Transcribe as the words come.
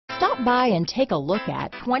Stop by and take a look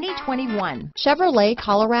at 2021 Chevrolet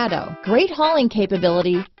Colorado. Great hauling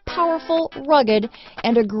capability, powerful, rugged,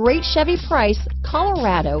 and a great Chevy price,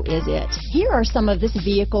 Colorado is it. Here are some of this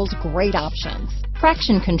vehicle's great options: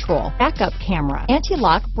 traction control, backup camera,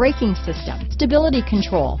 anti-lock braking system, stability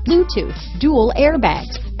control, Bluetooth, dual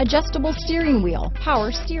airbags, adjustable steering wheel,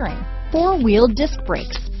 power steering, four-wheel disc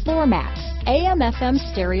brakes, floor mats, AM/FM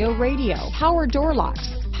stereo radio, power door locks,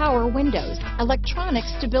 power windows, electronic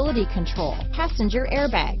stability control, passenger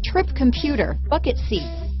airbag, trip computer, bucket seats,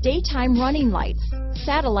 daytime running lights,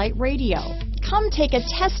 satellite radio. Come take a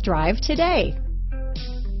test drive today.